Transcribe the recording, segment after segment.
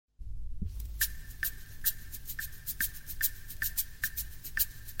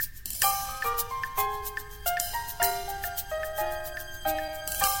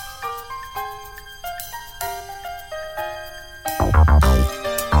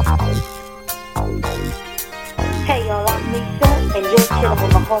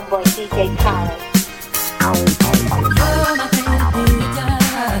my homeboy DJ Khaled. You're my baby picture.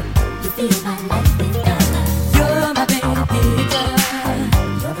 You feel my life in color. You're my baby picture.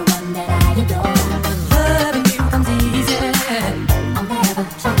 You're the one that I adore. Loving you comes easy. I'll never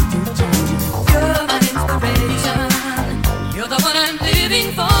try to change you. You're my inspiration. You're the one I'm living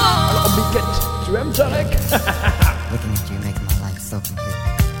for. Looking at you makes my life so complete.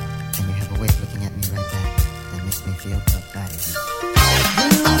 And you have a way of looking at me right back that makes me feel good about it.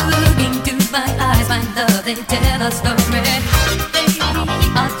 Look into my eyes, my love, they tell a story. They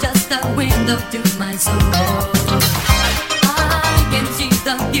are just a window to my soul. I can see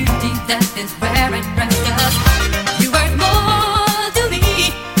the beauty that is rare and precious. You worth more to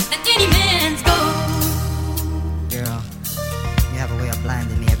me than any man's gold. Girl, you have a way of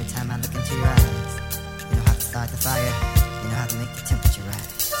blinding me every time I look into your eyes. You know how to start the fire, you know how to make the temperature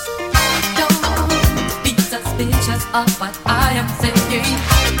rise. Don't be suspicious of what I am saying.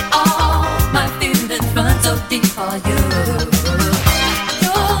 All my feelings run so deep for you.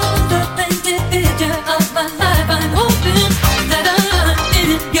 You're the painted picture of my life. I'm hoping that I'm in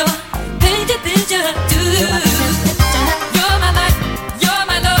your painted picture too. You're my life, you're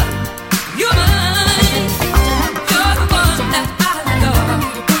my love, you're mine. You're the one that I adore.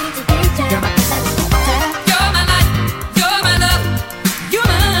 You're my life, you're my love, you're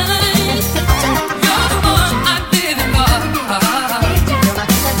mine. You're the one I'm living for.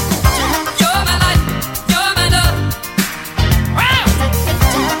 You're my life, you're my love. Wow!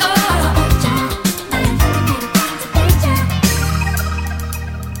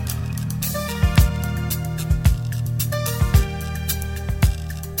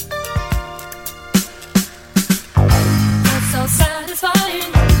 It's so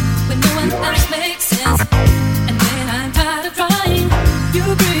satisfying when no one else makes sense. And when I'm tired of trying, you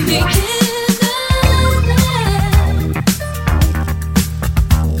bring me in the night.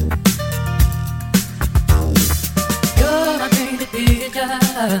 You're my pretty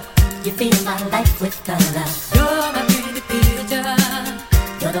picture. You fill my life with color. You're my pretty picture.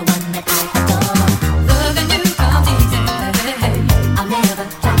 You're the one that I adore. Loving you comes easy. I'll never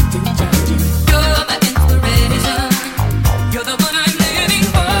try to change you. You're my inspiration. You're the one I'm living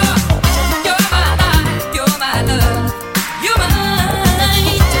for. You're my life. You're my love. You're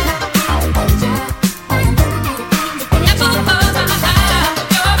mine. Apple of my eye.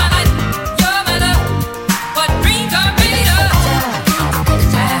 You're my life. You're my love. What dreams are made of.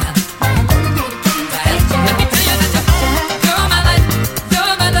 Let me tell you that you're my life.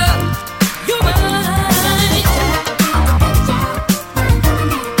 You're my love. You're mine.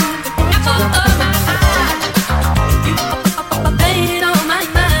 Apple of my eye. You made it on my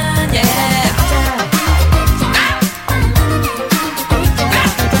mind, yeah.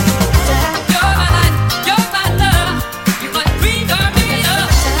 You're my life, you're my love, you're what dreams are made of.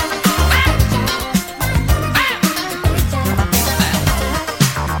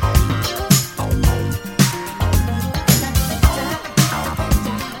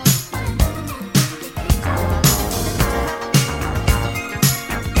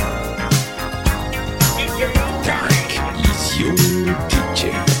 Is your DJ.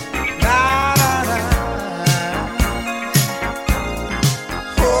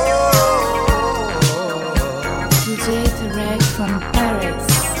 DJ Tarek from Paris.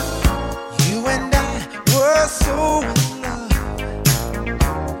 You and I were so in love.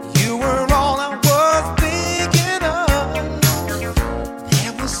 You were all I was thinking of.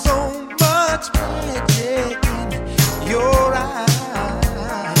 There was so much magic in your eyes.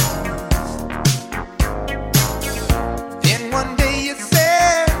 Then one day you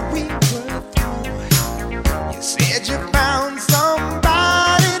said we were through. You said you found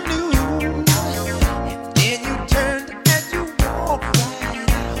somebody new. And then you turned and you walked right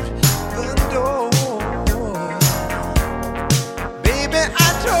out the door. Baby, I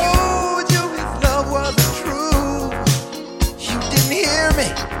told you his love wasn't true. You didn't hear me.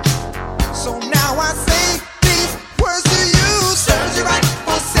 So now I say these words to you. Serves you right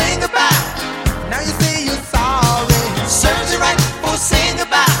for saying goodbye. Now you say you're sorry. Serves you right for saying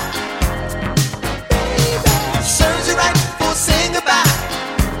goodbye. Baby, serves you right for saying goodbye.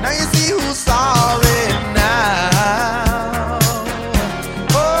 Now you see who's sorry now.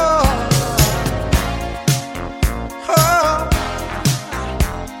 Oh, oh.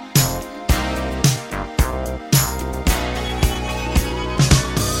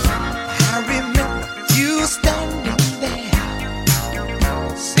 I remember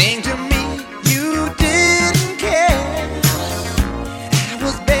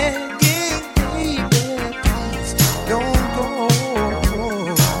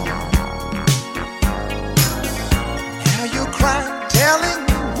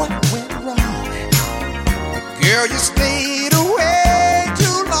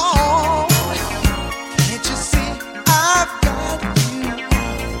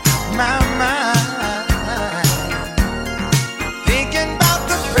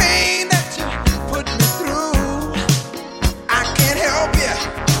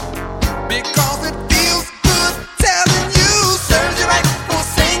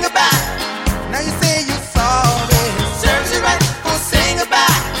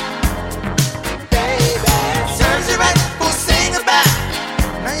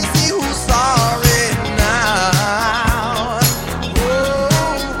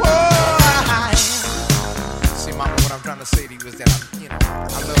you is that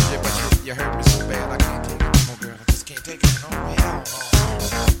I love you, but you hurt me so bad. I can't take it no more, girl. I just can't take it no more. Hell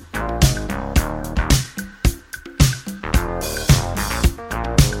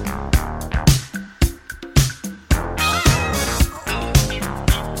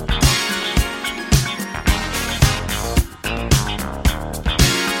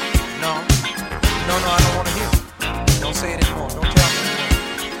no. No, I don't want to hear it. Don't say it anymore. Don't tell me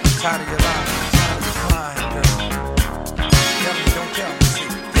anymore. I'm tired of your lies. I'm tired of your crying, girl. Tell me, don't tell me. See,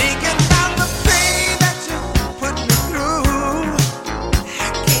 thinking about the pain that you put me through, I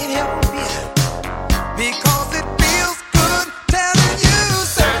can't help it because it feels good telling you.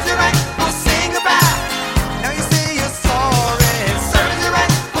 Serves you right, we'll sing about. Now you say you're sorry. Serves you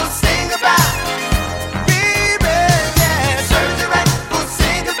right, we'll sing about. Baby, yeah. Serves you right, we'll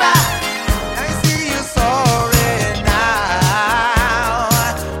sing about. Sorry now.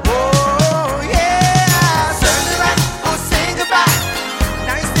 Oh yeah. Serves you right, we'll sing about.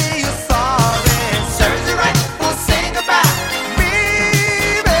 Now you say you're sorry. Serves you right, we'll sing about.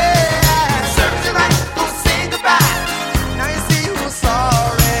 Baby, serves you right, we'll sing about. Now you see you're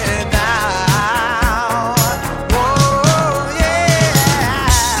sorry now. Oh yeah.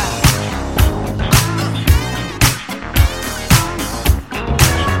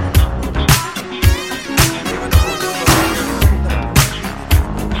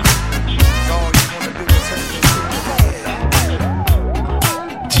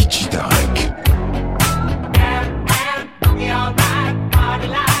 Digidark.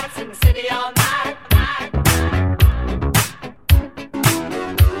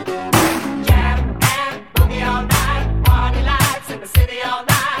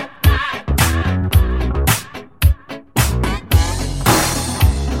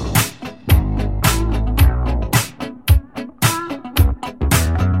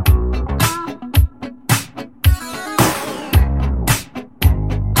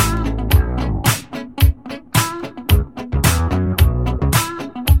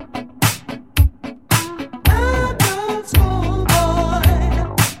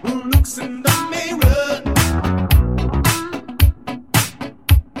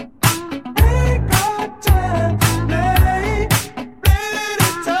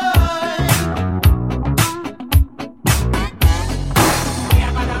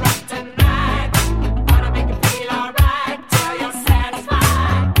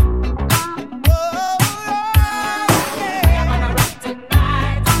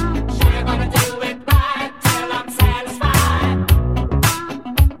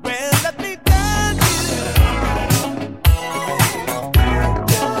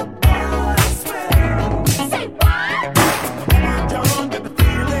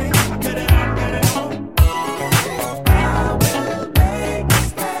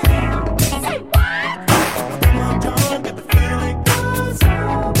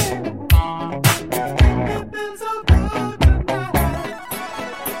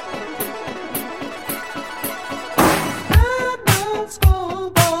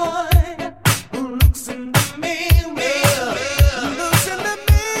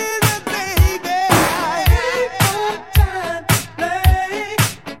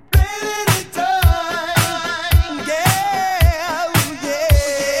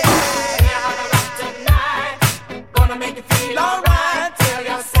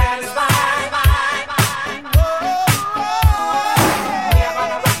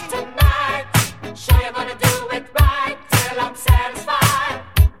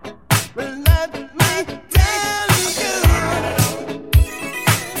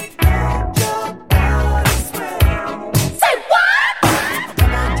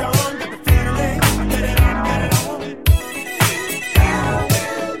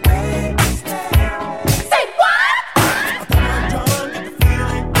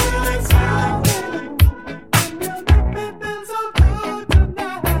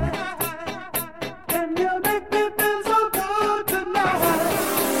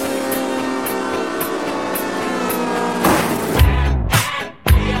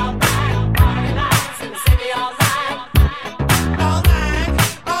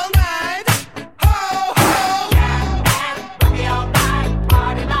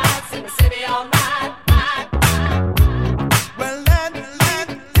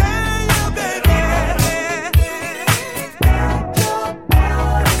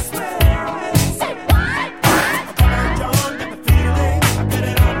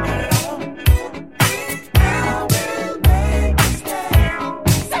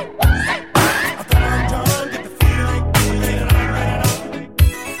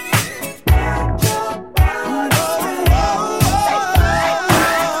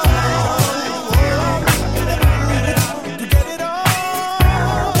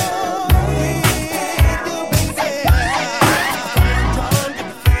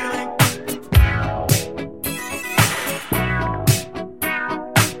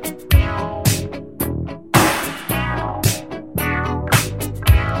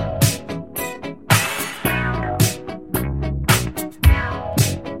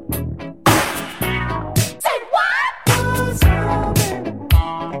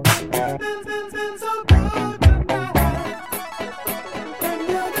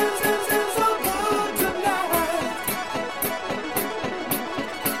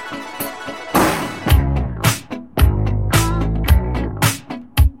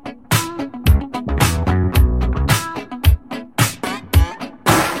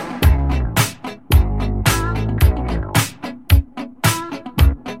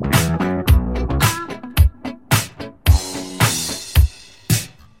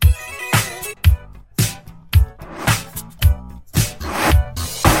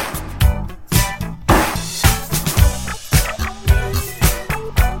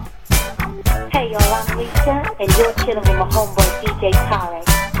 Khaled.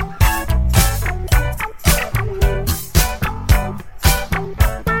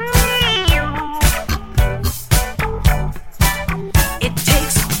 It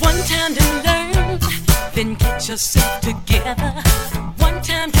takes one time to learn, then get yourself together. One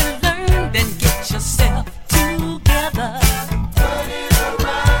time to learn, then get yourself together.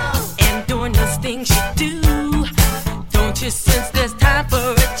 And doing those things you do, don't you sense there's time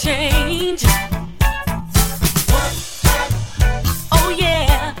for a change? Oh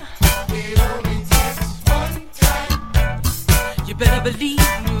yeah. It only takes one time. You better believe.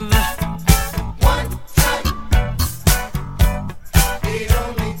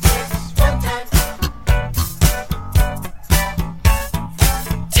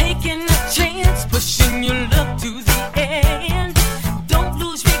 Pushing your luck to the end. Don't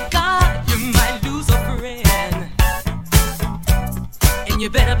lose regard, you might lose a friend. And you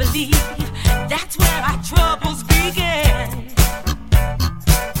better believe that's where our troubles begin.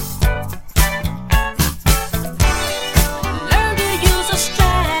 Learn to use a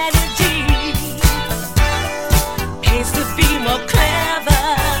strategy. Pays to be more clever.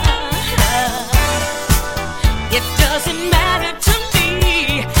 It doesn't matter to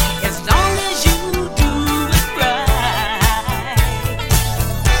me as long as you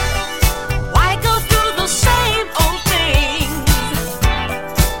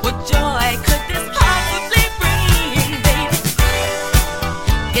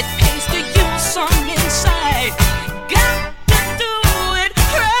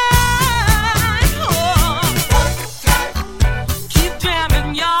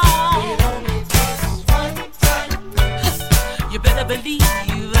believe.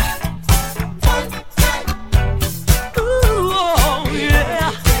 Ooh, oh,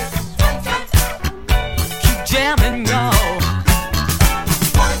 yeah. Keep jamming, y'all.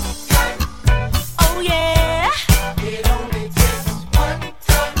 Oh, yeah. It only takes one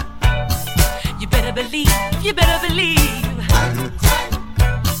time. You better believe, you better believe.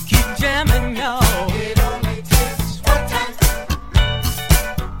 Keep jamming, y'all. It only takes one time.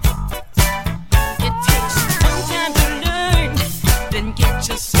 It takes one time to learn, then get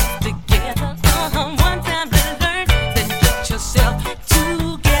yourself together. One time to learn, then get yourself together.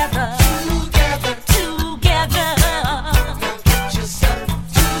 Together. Get yourself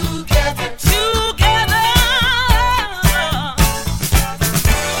together.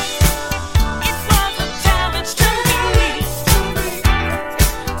 It was a challenge to me to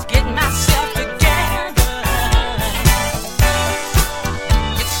get myself together.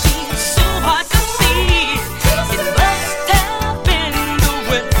 It seems so hard to see. It must have been the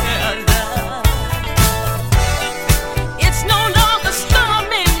way.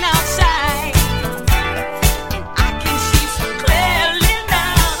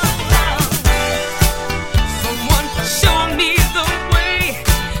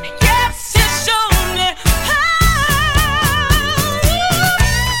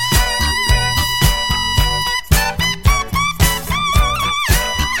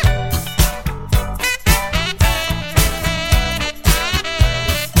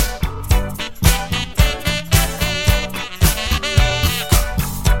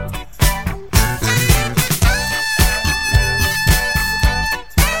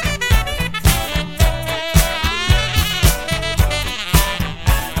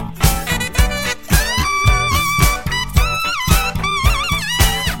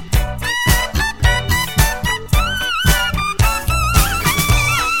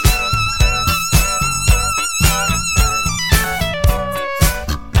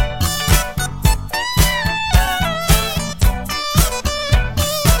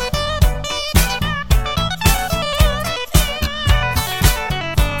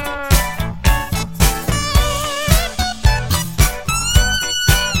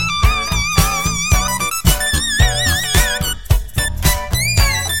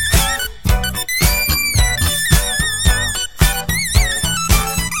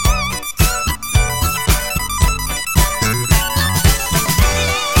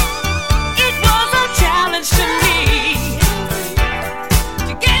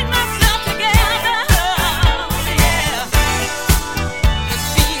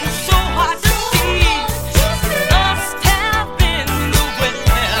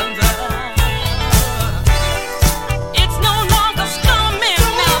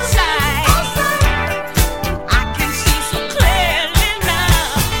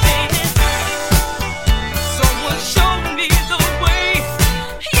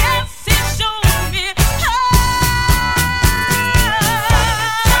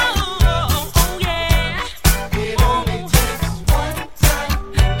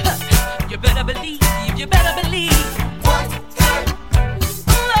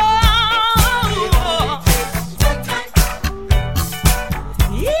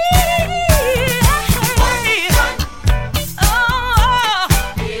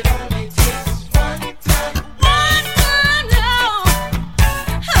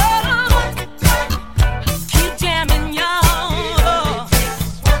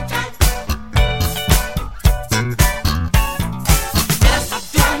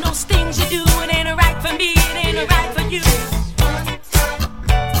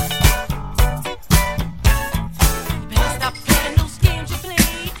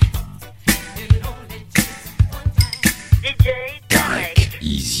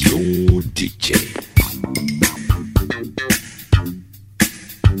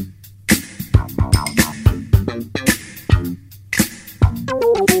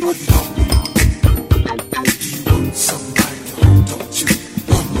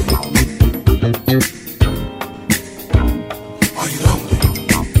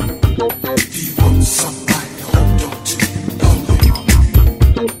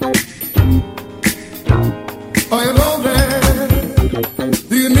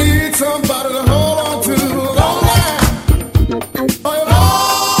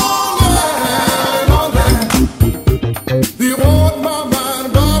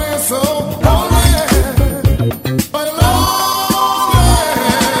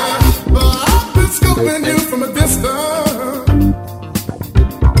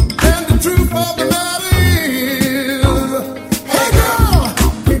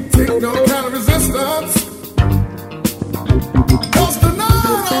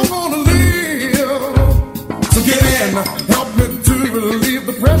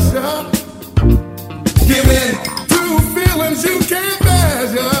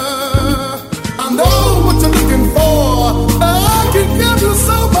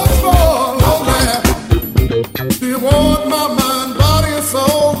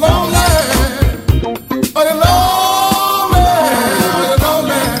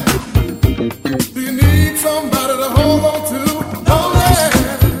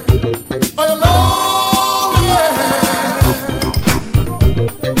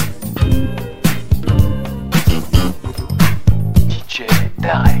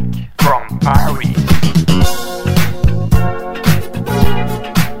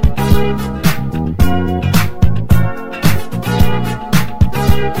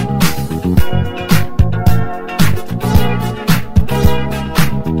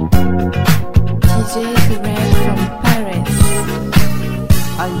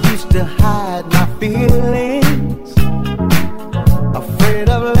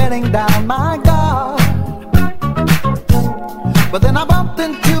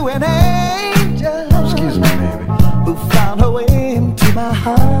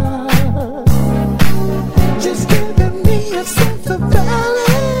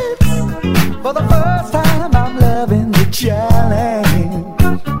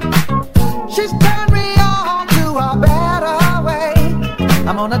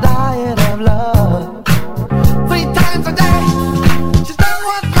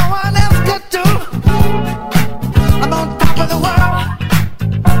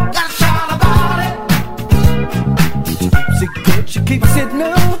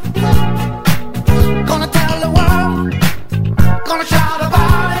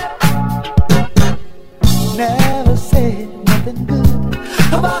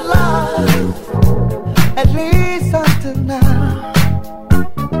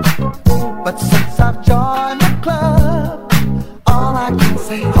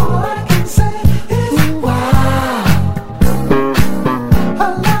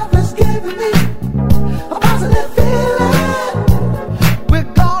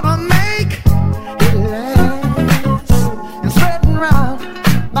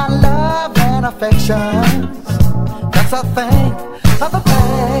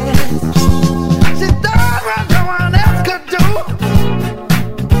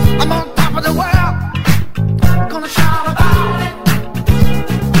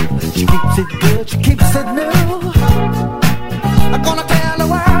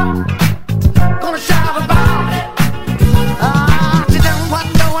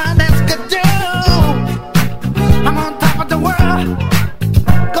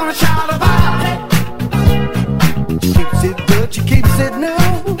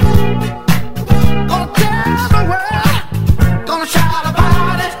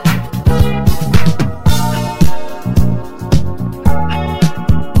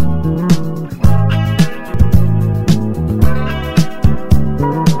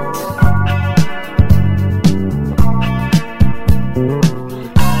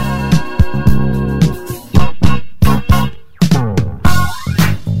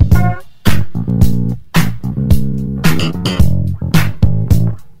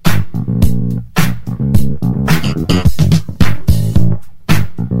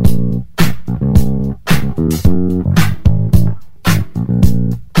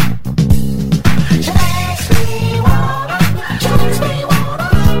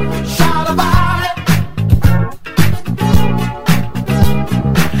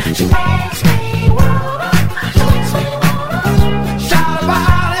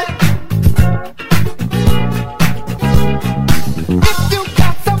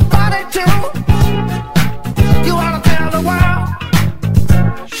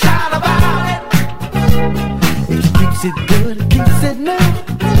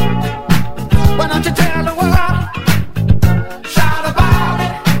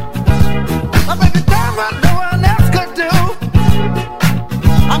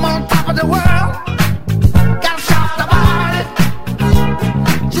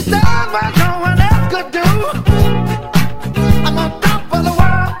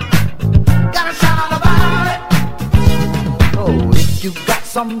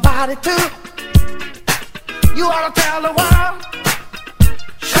 somebody too. You ought to tell the world,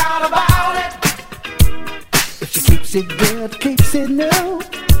 shout about it. If she keeps it good, keeps it new,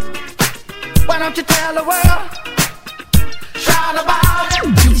 why don't you tell the world, shout about it.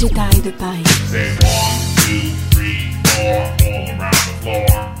 DJ Taille de Paille. Say 1, 2, 3, 4, all around the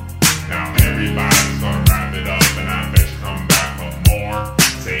floor. Now everybody's gonna wrap it up, and I bet you come back for more.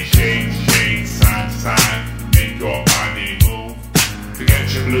 Say shake, shake, side to side, make your body move.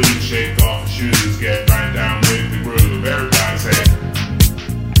 Forget your blues, shake off your shoes, get right down with the groove. Everybody say.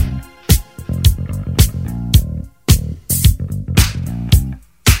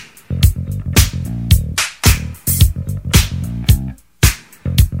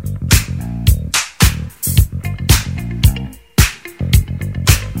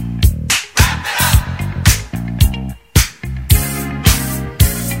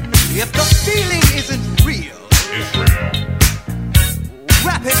 If the feeling isn't real, It's real.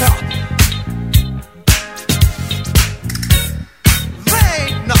 wrap it up. There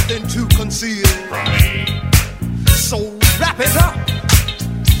ain't nothing to conceal, From me. so wrap it up.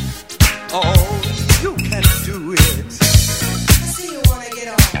 Oh, you can do it. See you wanna get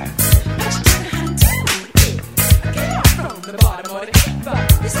on. Let's learn how to do it. Get up from the bottom of the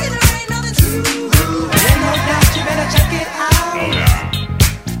heap. You say there ain't nothing to do. Ain't no doubt you better check it out No doubt.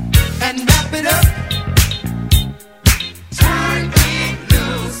 and wrap it up. Turn it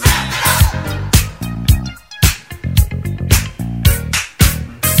loose.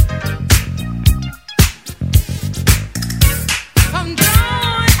 Come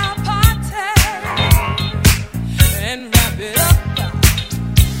join our party and wrap it up.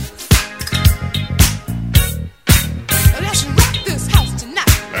 Let's rock this house tonight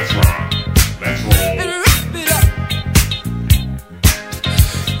Let's rock. Let's roll. and wrap it up.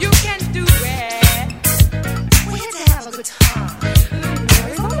 You can do it. We're here to have a good time.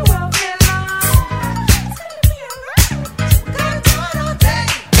 It's gonna well get along. It's gonna be alright. We're gonna do it all day.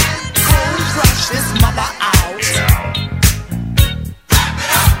 Cold rush this mother out. Get out.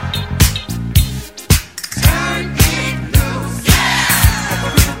 Turn it loose.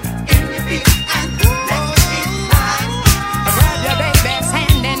 In your feet and let it fly. Grab your baby's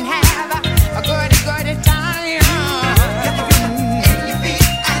hand and have a good time. In your feet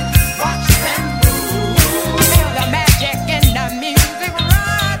and watch them move. Feel the magic in the music,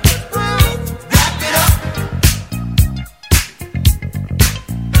 rock the groove. Wrap it up.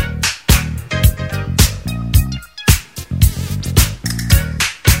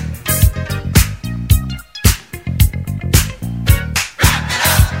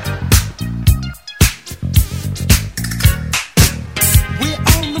 We're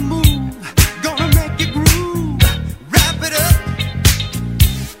on the move, gonna make it groove. Wrap it up.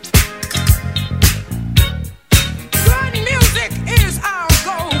 Good music is our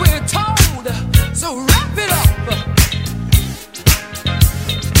goal, we're told. So wrap it up.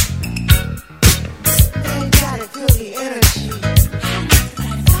 They gotta feel the energy.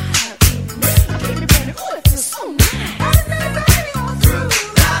 Baby, baby, ooh, it feels so nice. Baby, all through.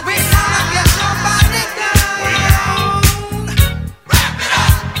 We gotta get somebody down. Way down.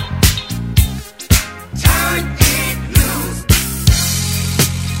 Turn it loose.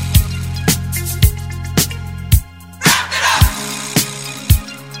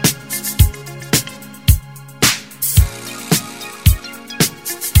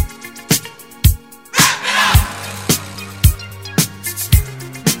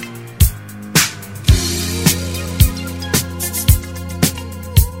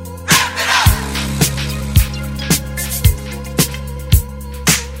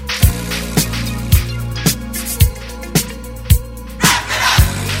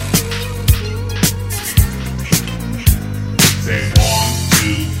 Say 1,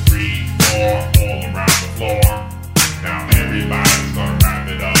 2, 3, 4, all around the floor. Now everybody's gonna wrap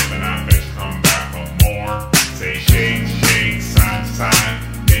it up, and I bet you come back for more. Say shake, shake, side to side,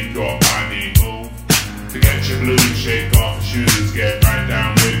 make your body move. Forget your blues, shake off your shoes, get right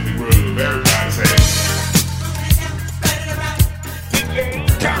down with the groove. Everybody say.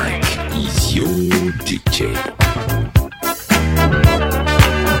 Tarek is your DJ.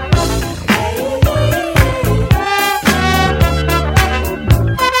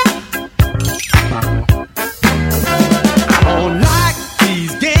 I don't like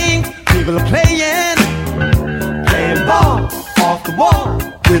these games people are playing ball off the wall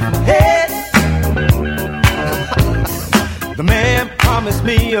with my head. The man promised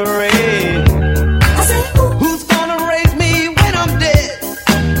me a raise. I said, Who's gonna raise me when I'm dead?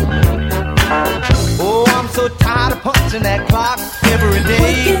 Oh, I'm so tired of punching that clock every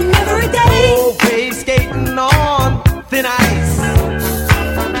day. working every day. Always skating on thin ice.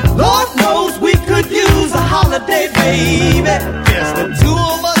 baby. Yes, the two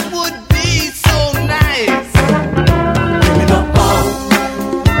of us would be so nice. Give me the bone.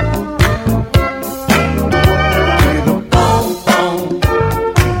 Give me the bone, bone.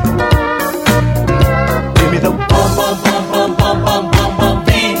 Give me the bone, bone, bone, bone, bone, bone, bone, bone,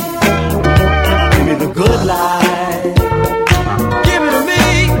 beat. Give me the good life. Give it to me.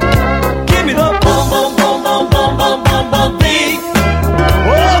 Give me the bone, bone, bone, bone, bone, bone, bone, bone, beat.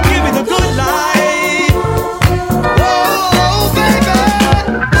 Oh, give me the good life. Oh, baby.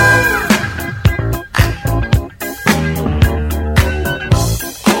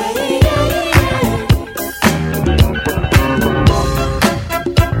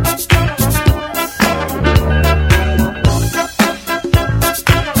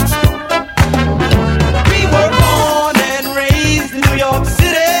 We were born and raised in New York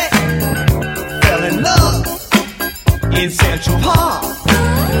City. Fell in love in Central Park.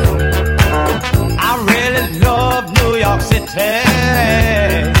 I really love New York City.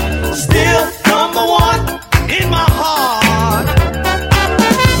 Still number one in my heart.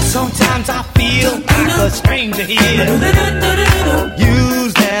 Sometimes I feel like a stranger here,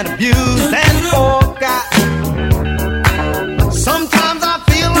 used and abused and forgot. Sometimes I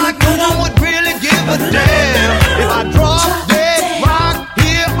feel like no one would really give a damn if I drop dead rock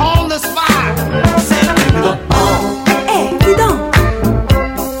here on the spot. Say, give me the bone. Hey, dis donc.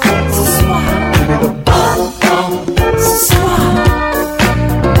 Ce soir, Give me the bone, bone. ce soir,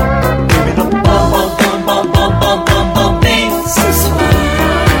 Give me the bone, bone, bone, bone, bone, bone, bone, bone, beat. ce soir.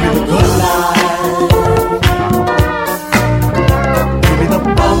 Give me the good life. Give me the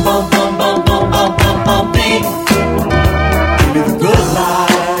bone, bone, bone, bone, bone, bone, bone, bone, beat. Give me the good life.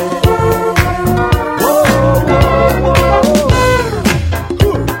 Whoa, whoa, whoa.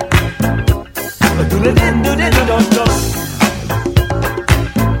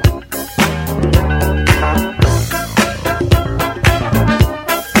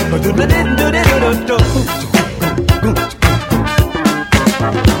 Do-do-do-do-do-do-do.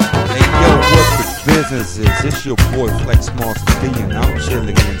 Hey yo, what the business is? It's your boy Flex Monster D, and I'm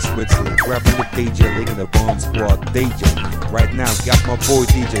chilling in Switzerland, grabbing the DJ, licking the Bomb Squad DJ. Right now, got my boy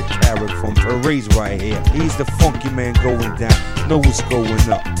DJ Tarek from Perez right here. He's the funky man going down. Know what's going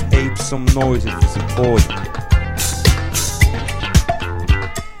up. Tape some noise if you support it.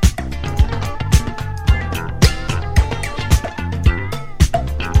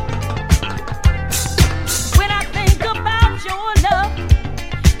 When I think about your love,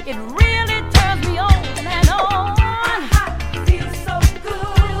 it really turns me on and on. Feels so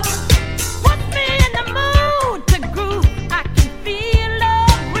good. Puts me in the mood to groove. I can feel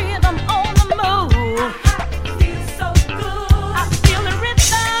love rhythm on the move. Feels so good. I feel the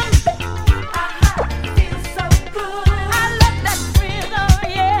rhythm. Feels so good. I love that rhythm,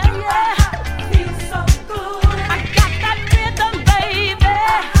 yeah, yeah. Feels so good. I got that rhythm, baby.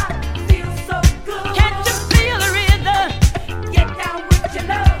 Feels so good. Can't you feel the rhythm? Get down with your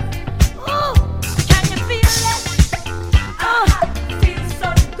love. Ooh, can you feel it? Feels so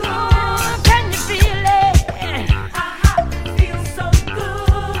good. Can you feel it? Feels so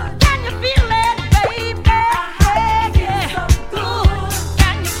good. Can you feel it, baby? Yeah, so good.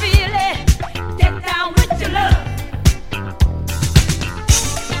 Can you feel it? Get down with your love.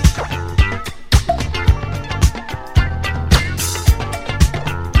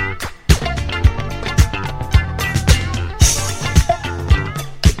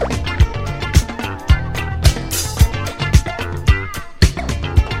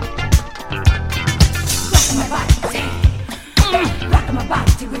 Rockin' my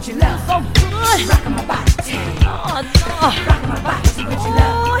body with your love. So good. Rockin' my body. Oh, rockin' my body with your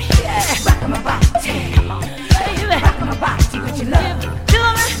love. Oh, yeah. Rockin' my body. Come on, baby. Rockin' my body with your love.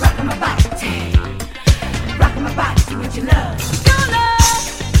 Rockin' my body. Rockin' my body with your love. Your love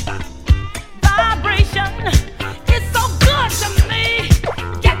vibration is so good to me.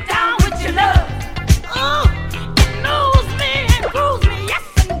 Get down with your love. Oh, it moves me and grooves me. Yes,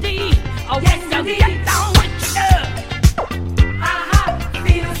 indeed. Oh, yes, indeed. Get down with your love.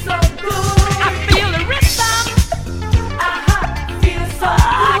 Feels so good. I feel the rhythm. Feels so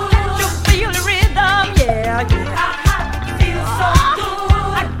good. Can't you feel the rhythm?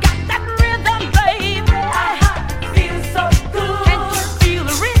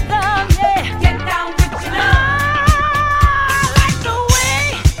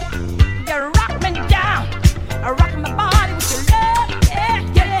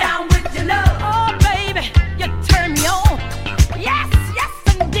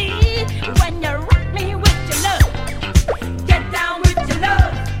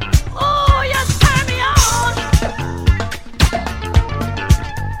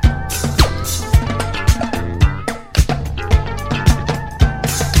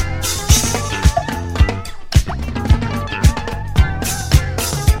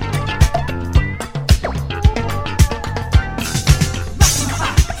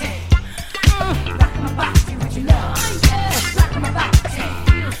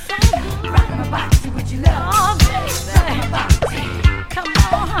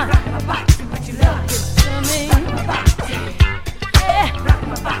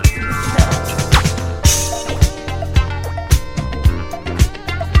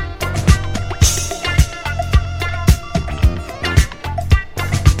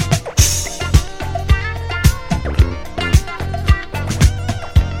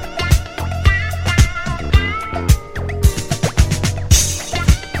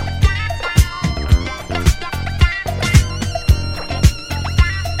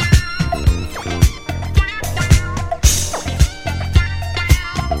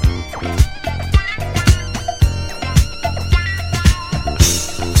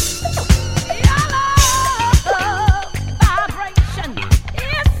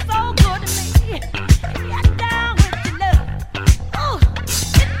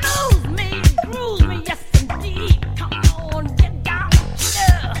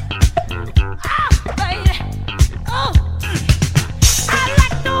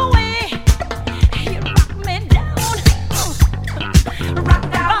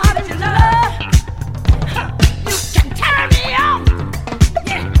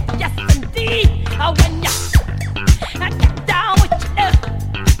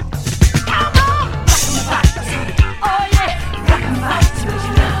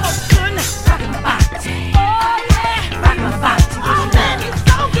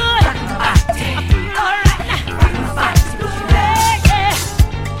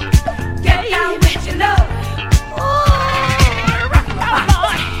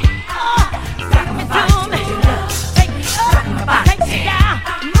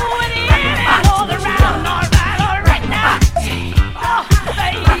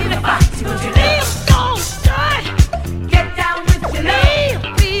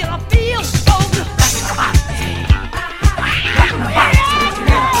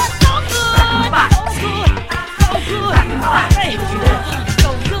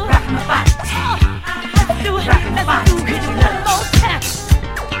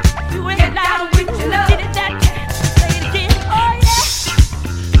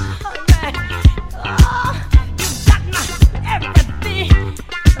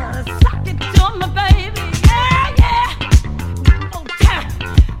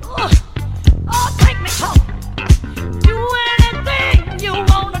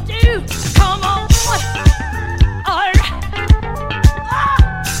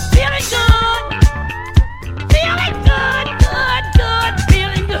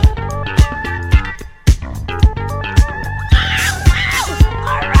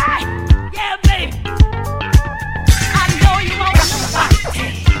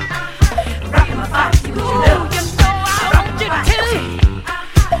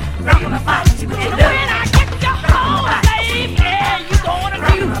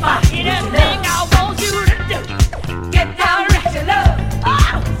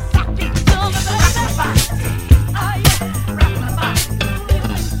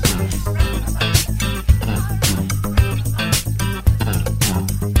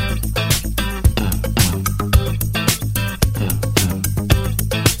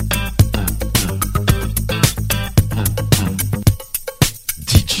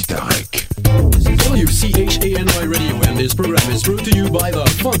 you by the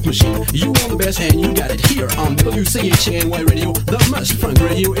Funk Machine. You want the best and you got it here on WCHNY Radio, the most funk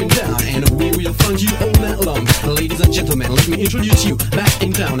radio in town. And we will funk you all night long. Ladies and gentlemen, let me introduce you back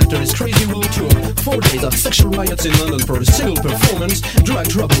in town after his crazy world tour. 4 days of sexual riots in London for a single performance. Drug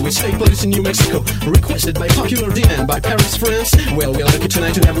trouble with state police in New Mexico. Requested by popular demand by Paris, France. Well, we're lucky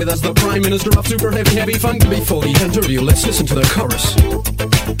tonight to have with us the Prime Minister of Super Heavy Funk. Before the interview, let's listen to the chorus.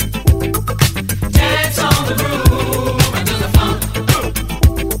 Dance on the groove into the funk.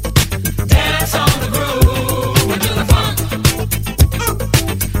 Dance on the groove into the funk.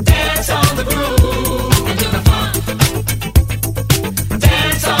 Dance on the groove into the funk.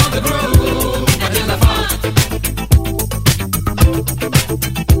 Dance on the groove into the funk.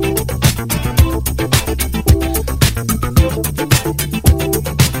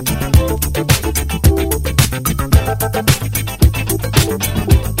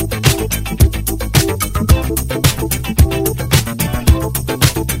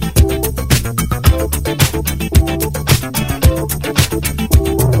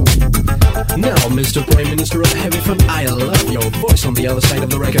 Mr. Prime Minister of Heavy Fun, I love your voice on the other side of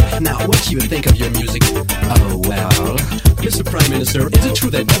the record. Now, what do you think of your music? Oh, well, Mr. Prime Minister, is it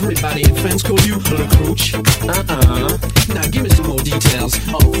true that everybody in France call you Le Crouch? Now, give me some more details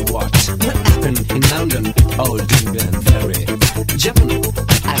of what happened in London. Oh, very. Japan,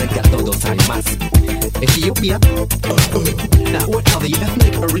 arigato gozaimasu. Ethiopia. Now, what are the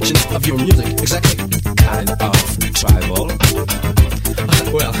ethnic origins of your music, exactly? Kind of tribal.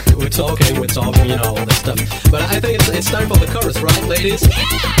 Well, we're talking, you know, all this stuff. But I think it's time for the chorus, right, ladies? Yeah!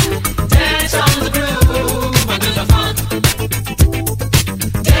 Dance on the groove into the funk.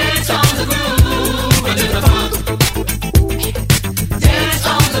 Dance on the groove into the funk. Dance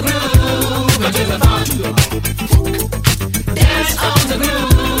on the groove into the funk. Dance on the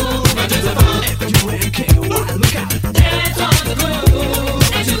groove into the funk. F-U-N-K-Y, look out. Dance on the groove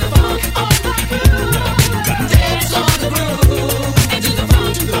into the funk. Dance on the groove into the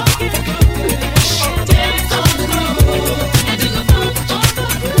funk. Dance on the groove into the funk.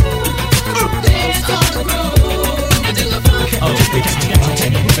 Dance on the groove into the funk.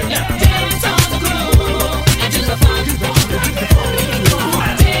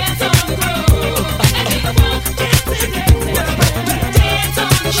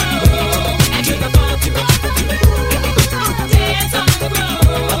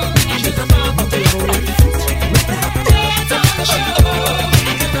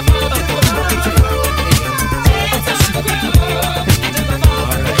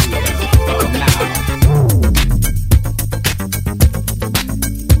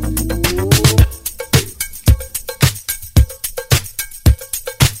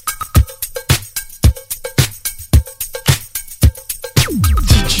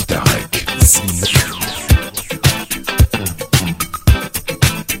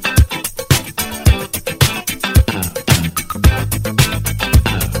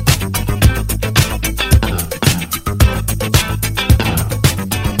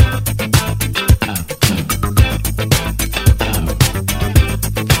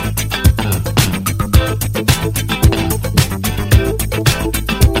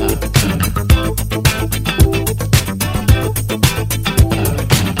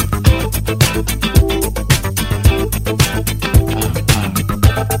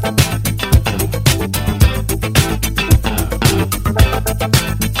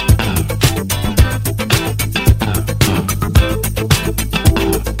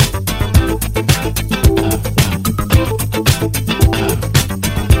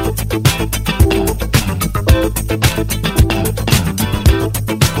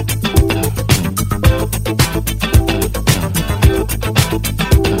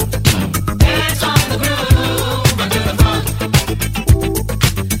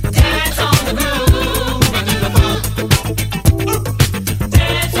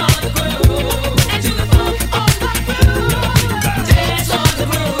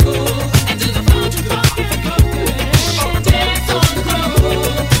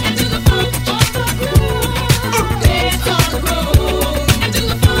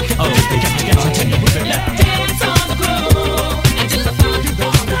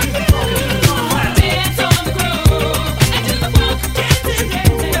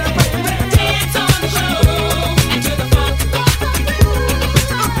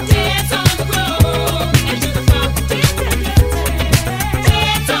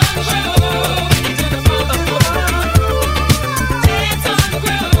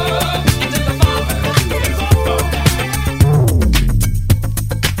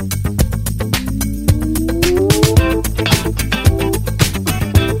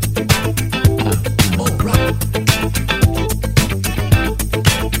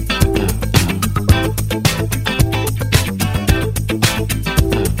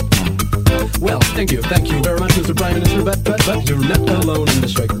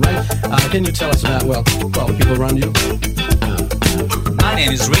 can you tell us about, well, the people around you? My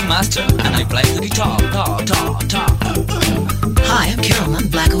name is Ringmaster, and I play the guitar. Hi, I'm Carol. I'm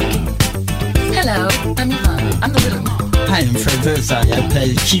Black Oak. Hello, I'm Yvonne. I'm the little one. Hi, I'm Fred Versailles. I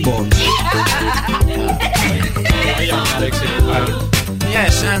play the keyboard.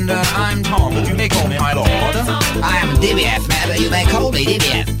 Yes, and I'm Tom, but you may call me my lord. I am DBF, man, but you may call me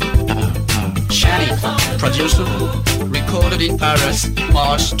DBF. Shady, producer, recorded in Paris,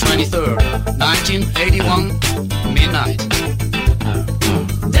 March 23rd, 1981, midnight.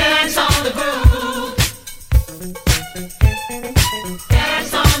 Dance on the groove.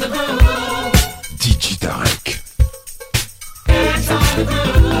 Dance on the groove. Digitarek. Dance on the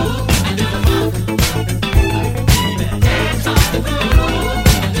groove. And do the funk. Dance on the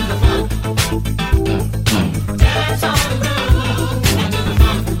groove. And do the funk. Dance on the groove. And do the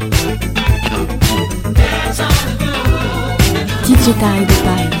funk. Dance on the groove. Digital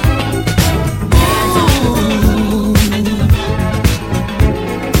Dubai.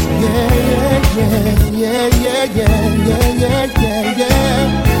 Yeah.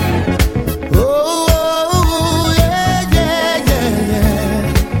 Oh, yeah.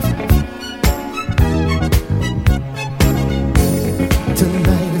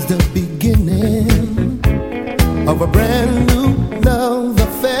 Tonight is the beginning of a brand new love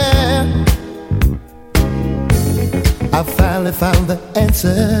affair. I finally found the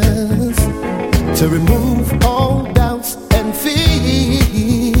answers to remove all doubts and fears.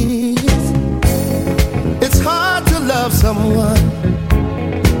 It's hard to love someone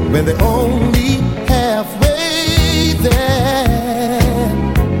when they're only halfway there.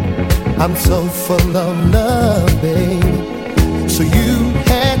 I'm so full of love, babe, so you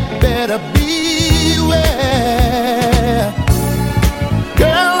had better beware.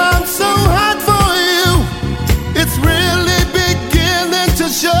 Girl, I'm so hot for you, it's really beginning to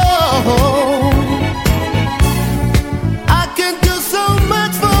show. I can do so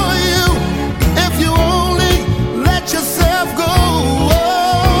much for you if you only let yourself go.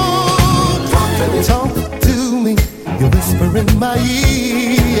 Talk to me, you whisper in my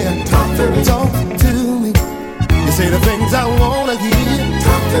ear. Talk to me, you say the things I wanna hear.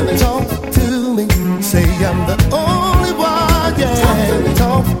 Talk to me, say I'm the only one, yeah.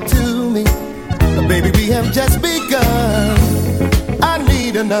 Talk to me, baby, we have just begun. I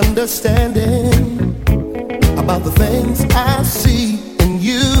need an understanding about the things I see in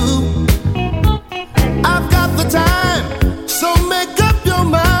you. I've got the time, so make up your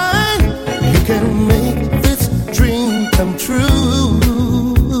mind. You can make this dream come true.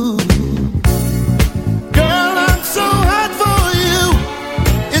 Girl, I'm so hot for you,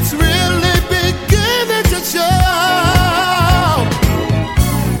 it's really beginning to show.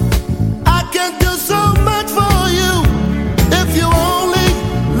 I can do so much for you if you only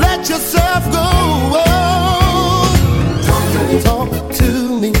let yourself go. Talk to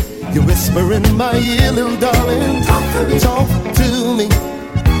me, you whisper in my ear, little darling. Talk to me,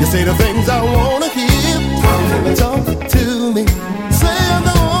 you say the things I wanna hear. Talk to me, say I'm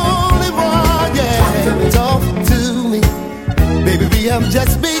the only one, yeah. Talk to me, baby, we have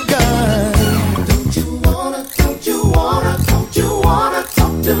just begun. Don't you wanna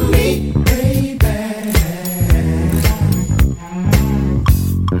talk to me, baby?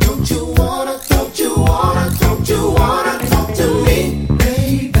 Don't you wanna talk to me,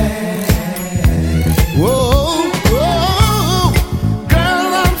 baby? Whoa,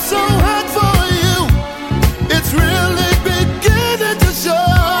 girl, I'm so hot for you, it's really beginning to show.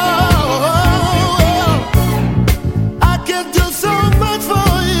 I can do so much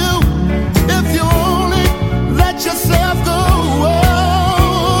for you if you only let yourself go.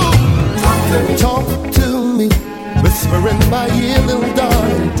 Talk to me, whisper in my ear, little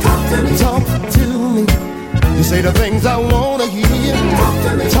darling. Talk to me, you say the things I wanna hear.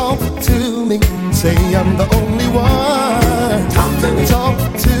 Talk to me, say I'm the only one. Talk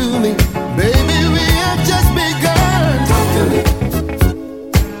to me, baby, we have just begun.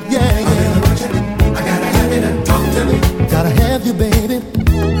 Yeah. I gotta have it, talk to me. Gotta have you, baby.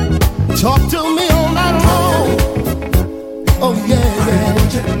 Talk to me all night long. Oh yeah.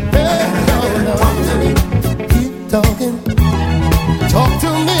 Talk to me. Keep talking. Talk to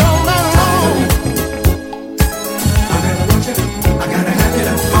me all night long. I gotta have it.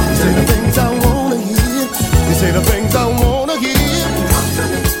 You say the things I wanna hear. You say the things I wanna hear.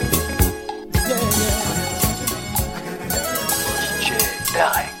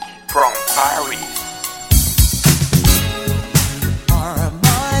 Digitarek from Paris. Are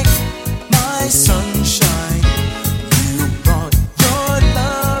my sunshine? You brought your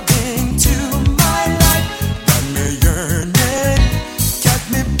love into my life. Got me yearning, got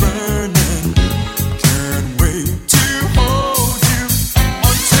me burning.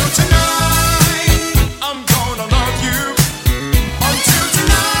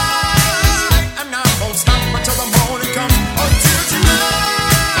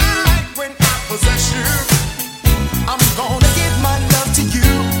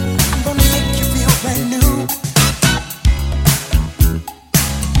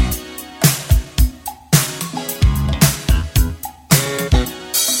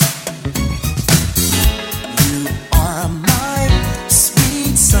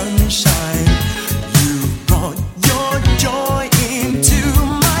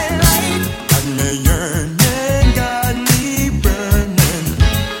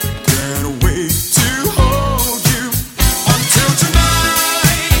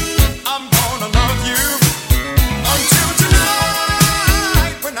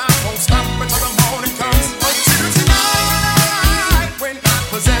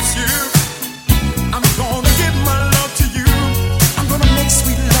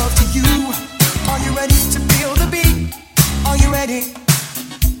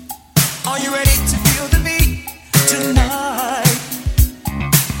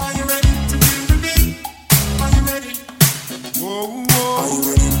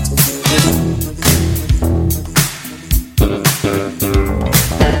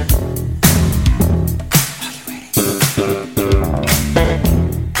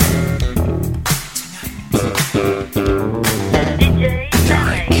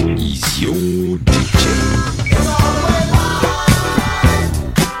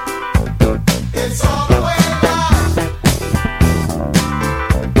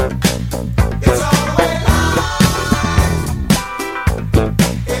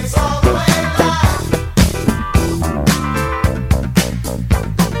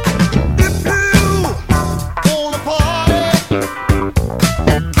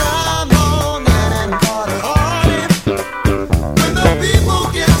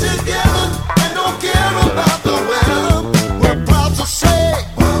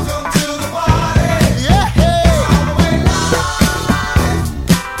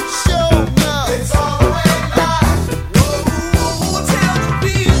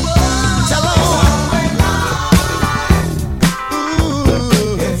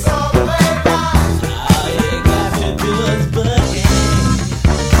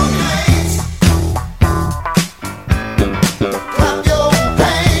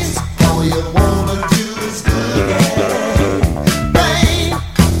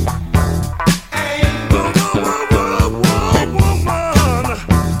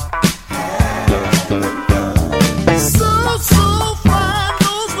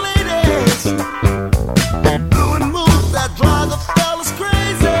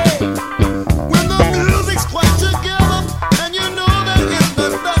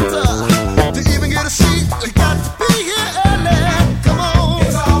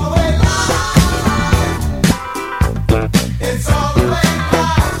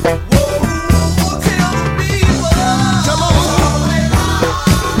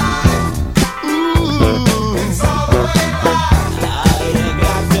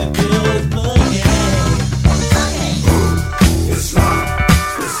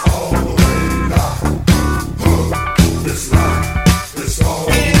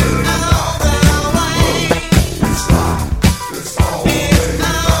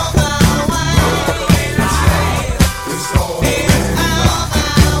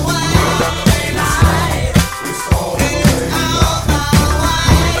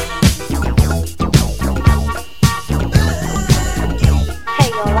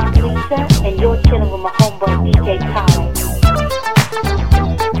 and you're chilling with my homeboy DJ Khaled.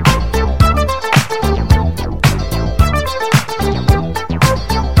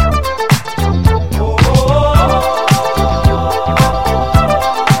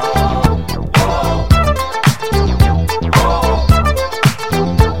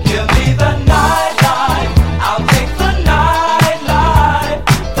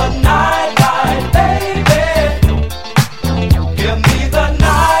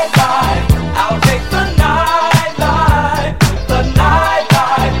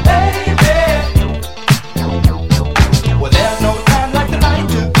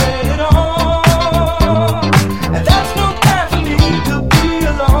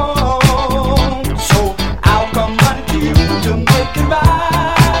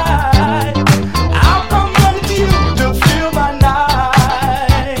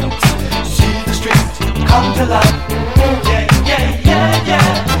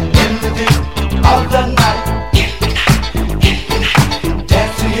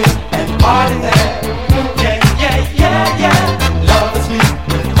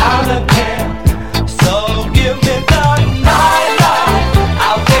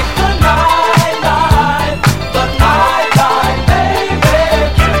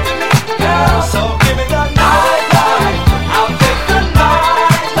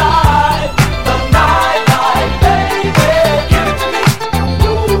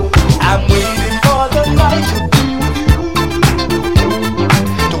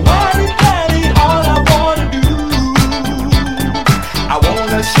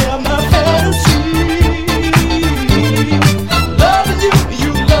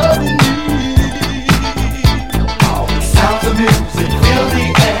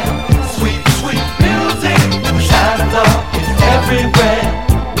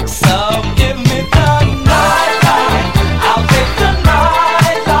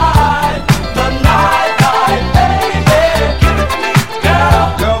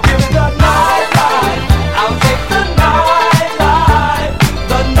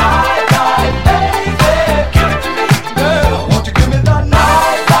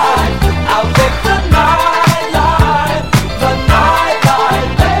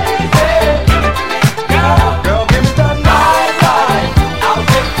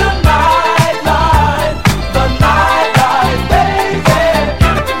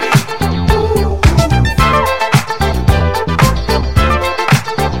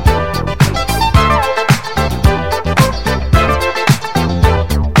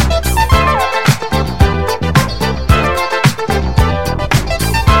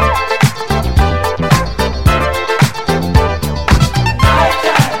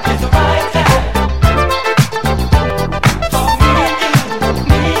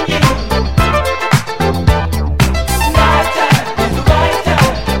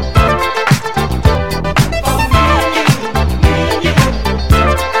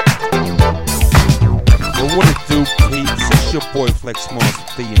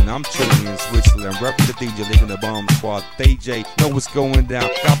 I'm chilling in Switzerland, repping the DJ, licking the bomb squad. DJ, know what's going down.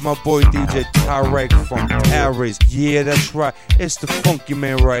 Got my boy DJ Tarek from Paris. Yeah, that's right. It's the funky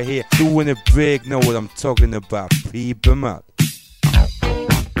man right here, doing it big. Know what I'm talking about? Peep him out.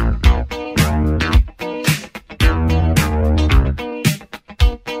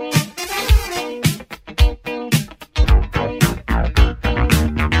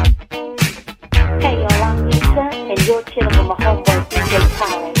 Hey, yo, I'm Lisa, and you're chilling with my homeboy DJ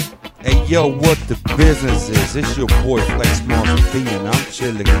Khaled. Hey yo, what the business is? It's your boy Flex Monster D, and I'm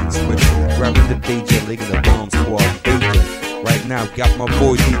chilling in Switzerland, grabbing the DJ, licking the bomb squad DJ. Right now, got my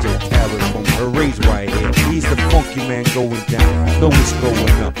boy DJ Tarek from Paris right here. He's the funky man going down. Know what's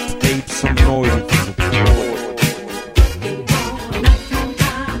going up. Tape some noise into the floor.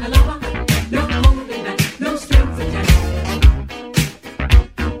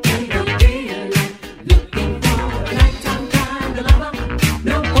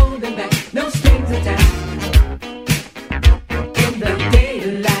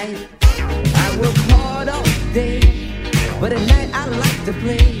 But at night I like to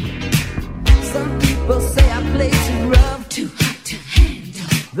play. Some people say I play too rough, too hot to handle.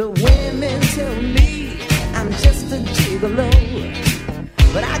 The women tell me I'm just a gigolo,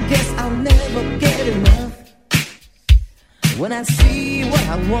 but I guess I'll never get enough. When I see what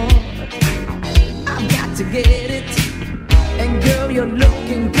I want, I've got to get it. And girl, you're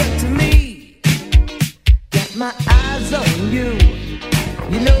looking good to me. Got my eyes on you.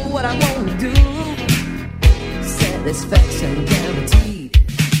 You know what I wanna do. Satisfaction guaranteed.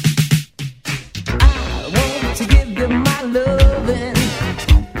 I want to give you my loving,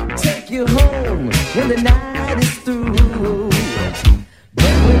 take you home when the night is through.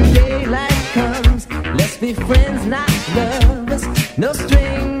 But when daylight be friends, not lovers. No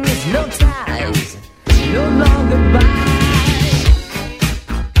strings, no ties, no longer goodbyes.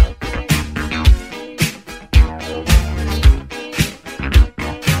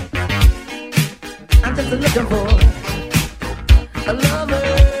 I'm just looking for a lover.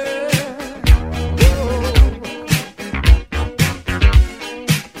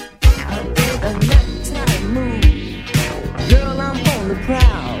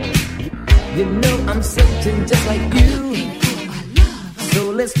 You know I'm searching just like you. So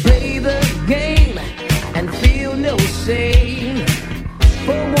let's play the game and feel no shame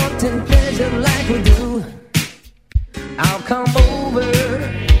for wanting pleasure like we do. I'll come over,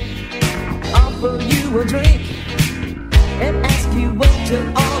 offer you a drink, and ask you what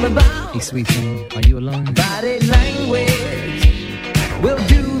you're all about. Hey sweet thing, are you alone? Body language, we'll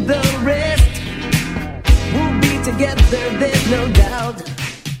do the rest. We'll be together, there's no doubt.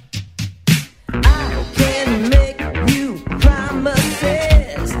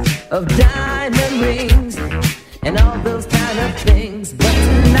 Of diamond rings and all those kind of things, but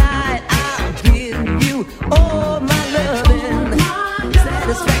tonight I'll give you all my loving,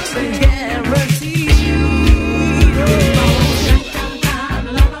 satisfaction guaranteed.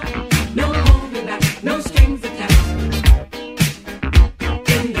 No holding back, no strings attached.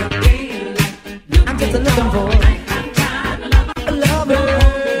 In the daylight, I'm just looking for a lover.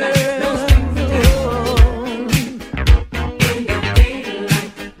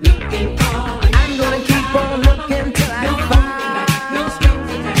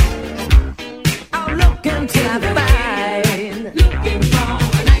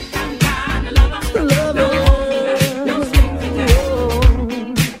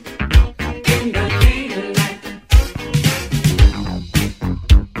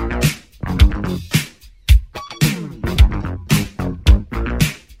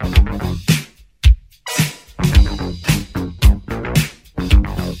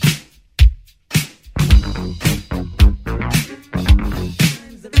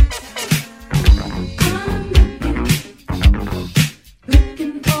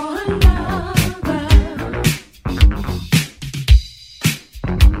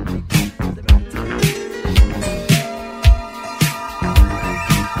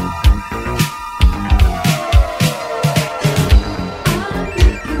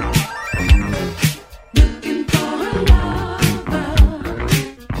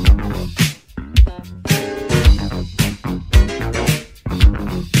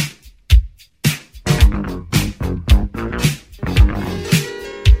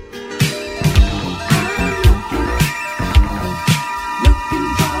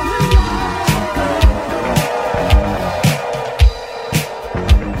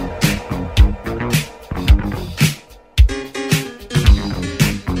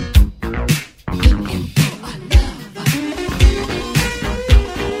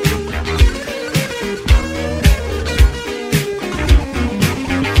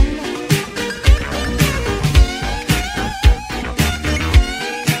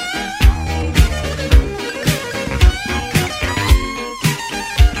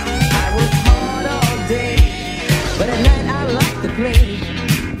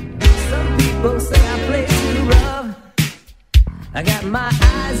 I got my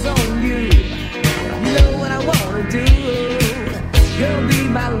eyes on you. You know what I wanna do. You'll be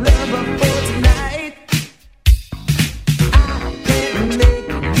my lover for tonight. I can make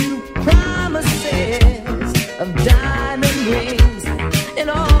you promises of diamond rings and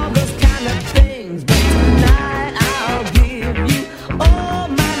all those kind of things. But tonight I'll give you all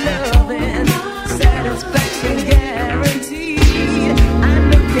my loving, satisfaction guaranteed. I'm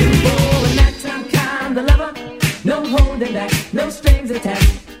looking for a nighttime kind of lover. No holding back, no strings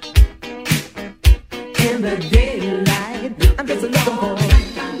attached. In the daylight, I'm just looking for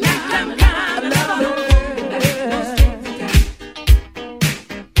nighttime kind of lover. No strings attached.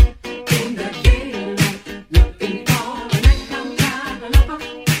 In the daylight, looking for a nighttime kind of lover.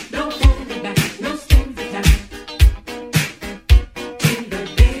 No holding back, no strings attached. In the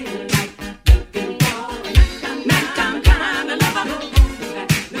daylight, looking for a nighttime kind of lover. No holding back,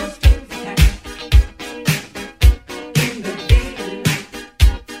 no strings attached.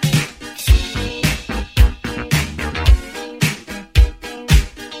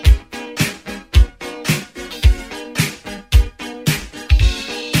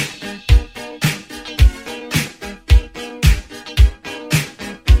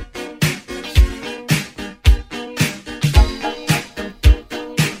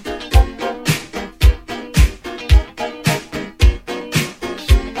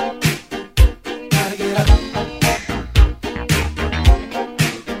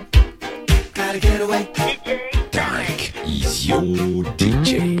 Gotta get away.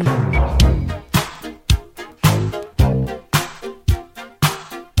 DJ.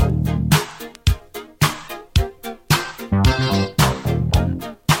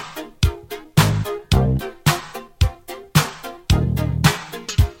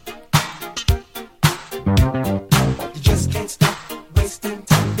 You just can't stop wasting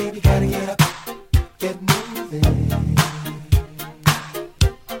time, baby. Gotta get up, get moving.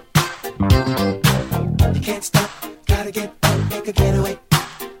 You can't stop, gotta get up, make a getaway.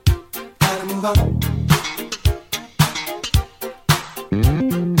 Gotta move on.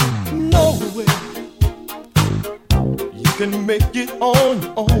 No way you can make it on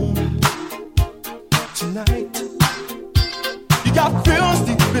your own tonight. You got feelings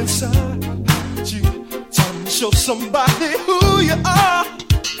deep inside. You time to show somebody who you are.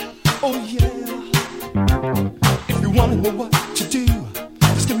 Oh yeah. If you wanna know what to do,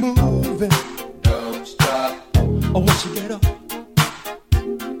 just get moving. Don't stop. Or once you get up,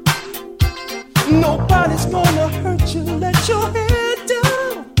 nobody's gonna hurt you. Let your head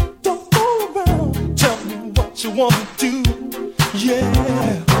down. Don't fool around. Tell me what you wanna do. Yeah.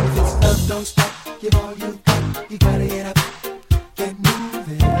 If it's love, don't stop. Give all you got. You gotta get up. Get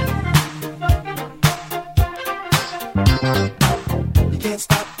moving. You can't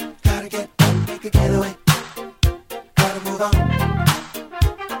stop, gotta get up, make a getaway. Gotta move on.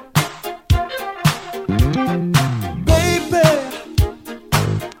 Baby,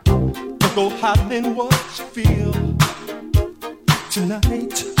 don't go hiding what you feel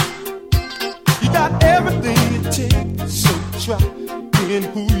tonight. You got everything it takes, so try being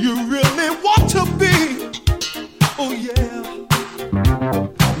who you really want to be. Oh yeah.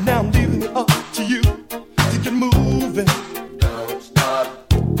 Now I'm leaving it up to you to get moving. Don't stop.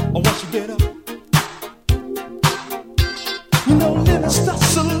 Or once you get up, you know living's the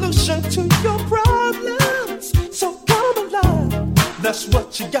solution to your problems. So come alive. That's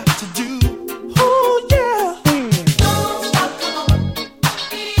what you got to do. Oh yeah. Don't stop, come on.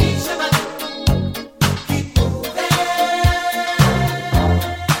 Easy, man. Keep moving.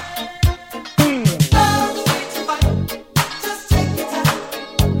 Love's way to fight. Just take your time.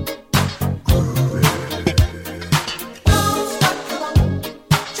 Don't stop, come on.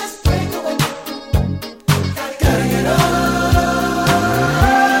 Just break away. Gotta get up.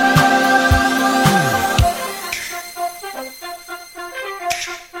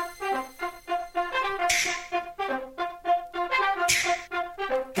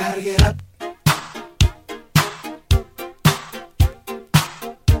 Gotta get up.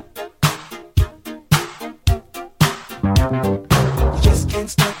 You just can't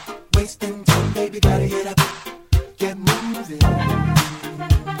stop wasting time, baby. Gotta get up, get moving.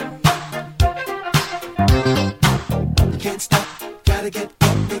 You can't stop, gotta get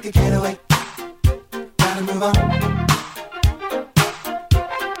up, make a getaway. Gotta move on.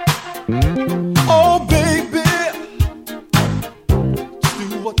 Oh, baby, do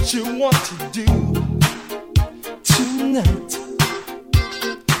what you want to do tonight.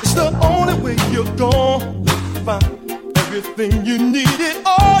 It's the only way you're gonna find everything you needed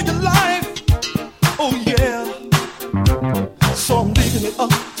all your life. Oh yeah. So I'm leaving it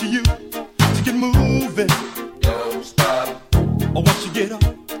up to you to get moving. Don't stop. Or once you get up,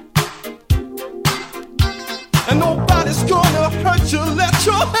 and nobody's gonna hurt you. Let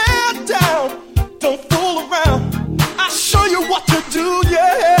your head down. Don't fool around. I'll show you what to do.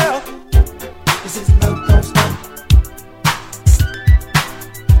 Yeah. This is love. Don't stop.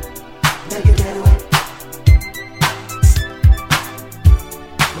 Make a getaway.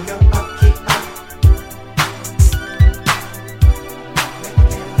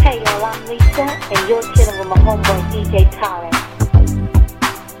 Hey y'all, I'm Lisa, and you're chilling with my homeboy DJ Tarek.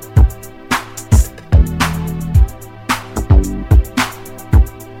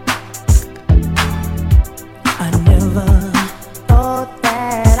 I never thought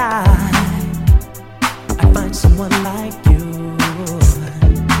that I'd find someone like you.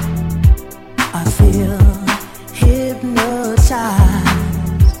 I feel hypnotized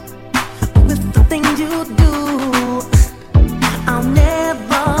with the things you do. I'll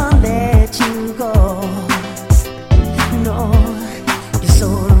never let you go. No.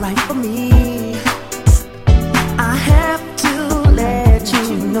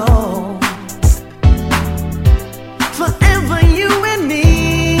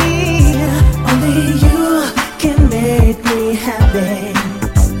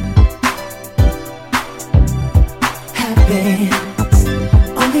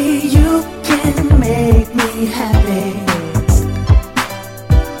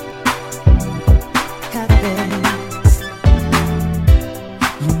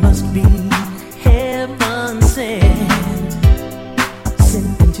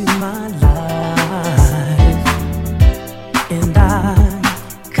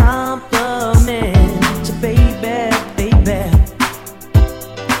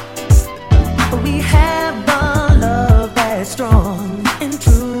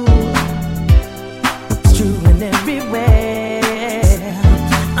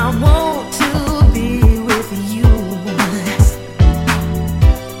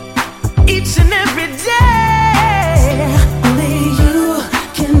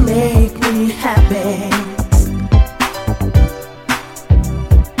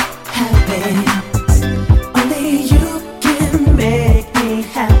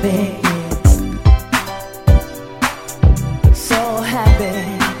 happy, so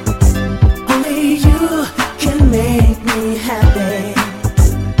happy. Only you can make me happy,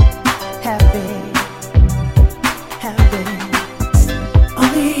 happy, happy.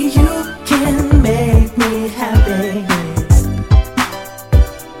 Only you can make me happy,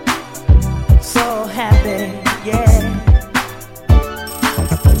 so happy, yeah.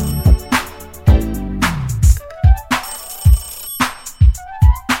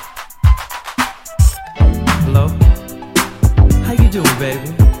 Hello? How you doing, baby?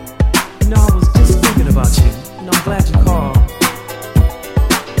 You know, I was just thinking about you. You know, I'm glad you called.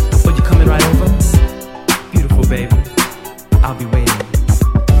 But you coming right over? Beautiful, baby. I'll be waiting.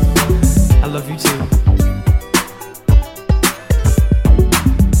 I love you too.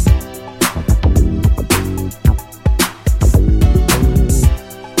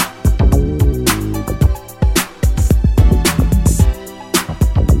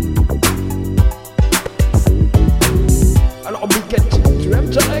 Alors, Bouquet, tu aimes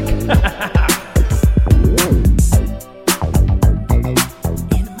Jack?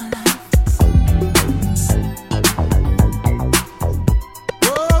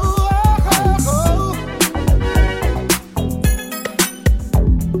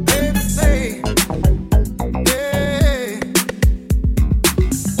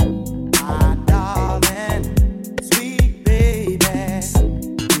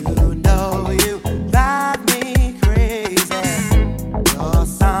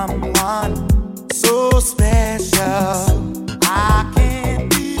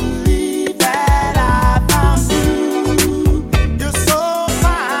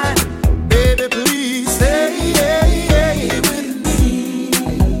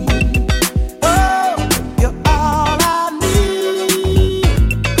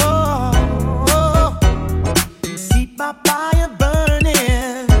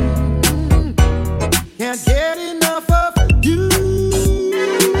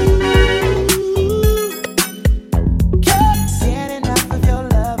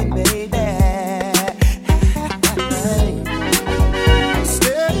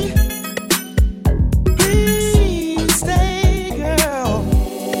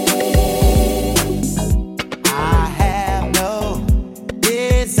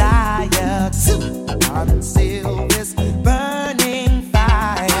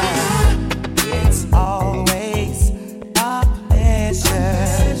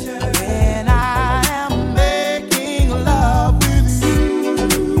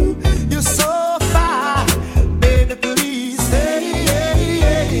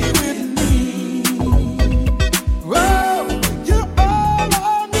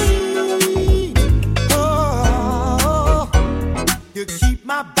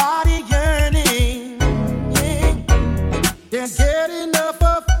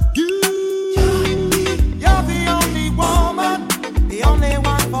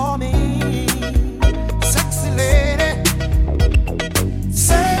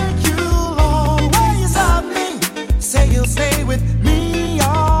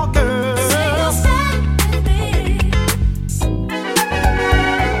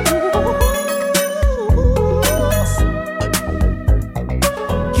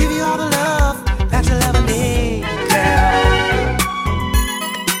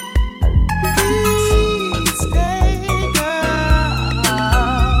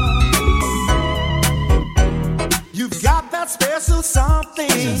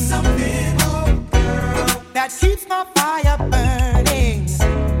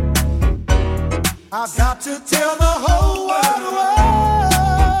 I've got to tell the whole world.